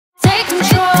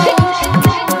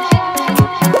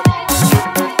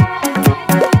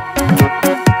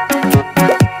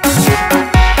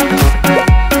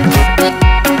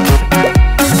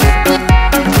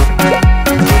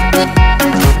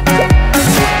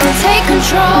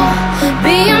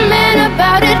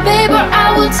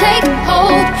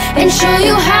Show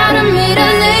you how to meet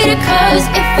a lady, cause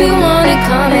if you want it,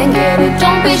 come and get it.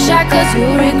 Don't be shy, cause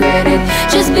you'll regret it.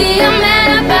 Just be a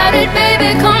man about it,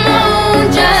 baby, come on,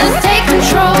 just take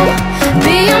control.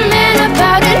 Be a man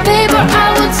about it, baby, I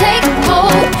will take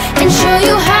hold and show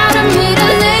you how to meet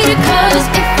a lady, cause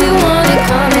if you want it,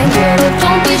 come and get it.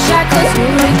 Don't be shy, cause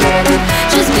you'll regret it.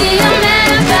 Just be a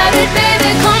man about it, baby,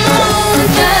 come on,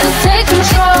 just take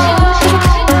control.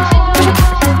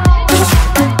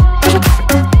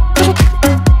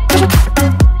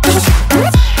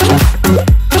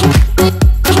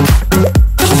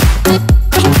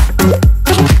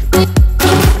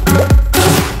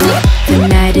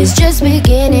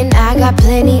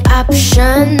 Plenty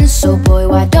options, so boy,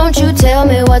 why don't you tell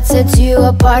me what sets you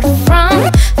apart from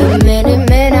the many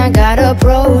men I got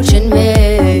approaching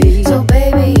me? So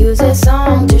baby, use a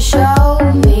song to show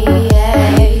me,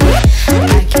 hey,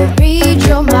 I can read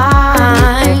your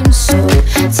mind, so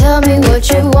tell me what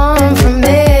you want from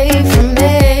me, from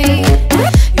me.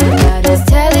 Your body's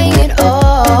telling it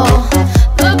all,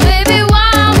 but baby,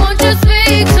 why won't you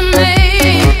speak to me?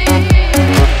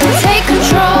 Take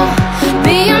control,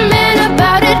 be a man,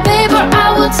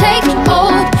 take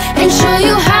hold and show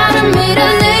you how to meet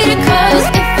a lady, cause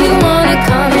if you want it,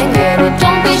 come and get it.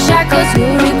 Don't be shy, cause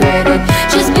you'll regret it.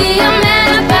 Just be a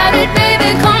man about it,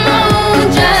 baby, come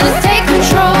on, just take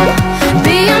control.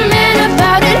 Be a man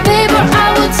about it, baby,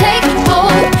 I will take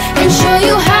hold and show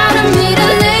you how to meet a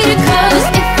lady, cause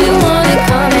if you want it,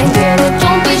 come and get it.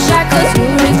 Don't be shy, cause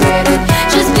you'll regret it.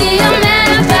 Just be a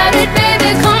man about it,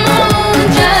 baby, come on,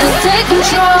 just take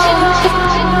control.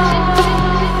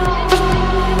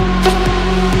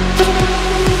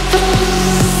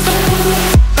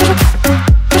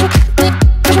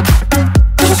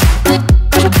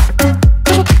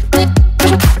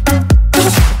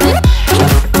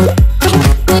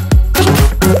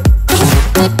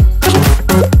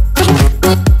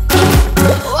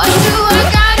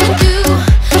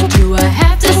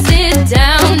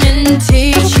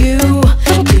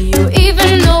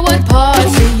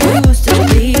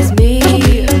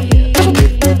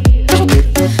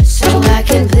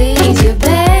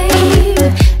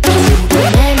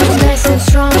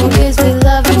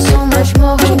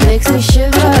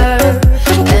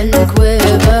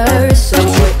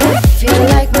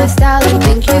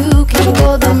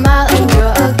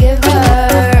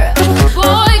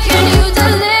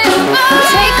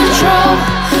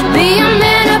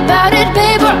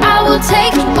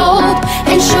 Take hold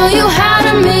and show you how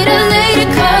to meet a lady,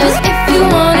 cause if you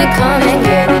want it, come and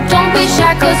get it. Don't be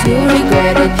shy, cause you'll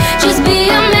regret it.